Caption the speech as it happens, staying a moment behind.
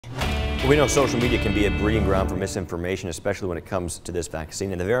We know social media can be a breeding ground for misinformation, especially when it comes to this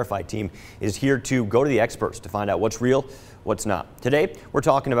vaccine. And the Verify team is here to go to the experts to find out what's real, what's not. Today, we're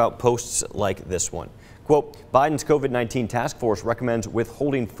talking about posts like this one. Quote, Biden's COVID-19 task force recommends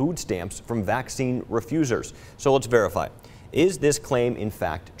withholding food stamps from vaccine refusers. So let's verify. Is this claim in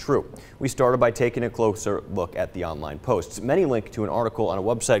fact true? We started by taking a closer look at the online posts. Many link to an article on a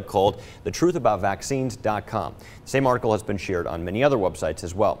website called thetruthaboutvaccines.com. The same article has been shared on many other websites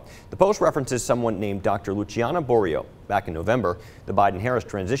as well. The post references someone named Dr. Luciana Borio. Back in November, the Biden-Harris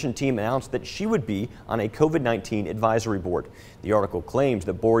transition team announced that she would be on a COVID-19 advisory board. The article claims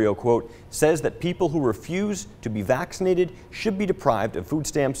that Borio, quote, says that people who refuse to be vaccinated should be deprived of food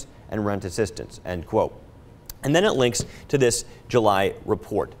stamps and rent assistance, end quote. And then it links to this July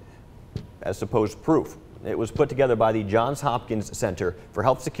report as supposed proof. It was put together by the Johns Hopkins Center for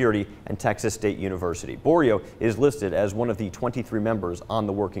Health Security and Texas State University. Borio is listed as one of the 23 members on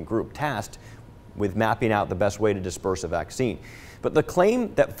the working group tasked with mapping out the best way to disperse a vaccine. But the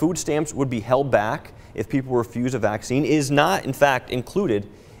claim that food stamps would be held back if people refuse a vaccine is not, in fact, included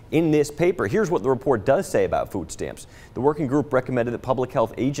in this paper. Here's what the report does say about food stamps. The working group recommended that public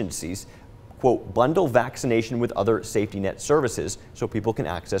health agencies quote, bundle vaccination with other safety net services so people can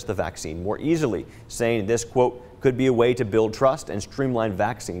access the vaccine more easily, saying this, quote, could be a way to build trust and streamline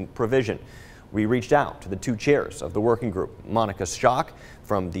vaccine provision. We reached out to the two chairs of the working group, Monica Schock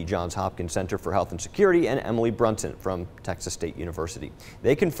from the Johns Hopkins Center for Health and Security and Emily Brunson from Texas State University.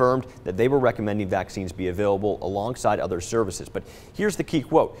 They confirmed that they were recommending vaccines be available alongside other services. But here's the key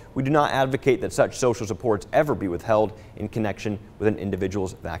quote. We do not advocate that such social supports ever be withheld in connection with an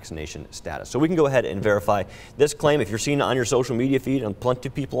individual's vaccination status. So we can go ahead and verify this claim. If you're seeing it on your social media feed, and plenty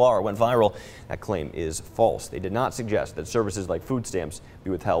of people are, it went viral, that claim is false. They did not suggest that services like food stamps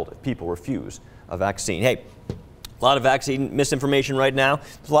be withheld if people refuse a vaccine. Hey, a lot of vaccine misinformation right now.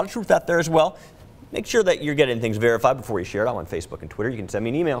 There's a lot of truth out there as well. Make sure that you're getting things verified before you share it. I'm on Facebook and Twitter. You can send me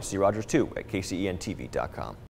an email, crogers2@kcentv.com.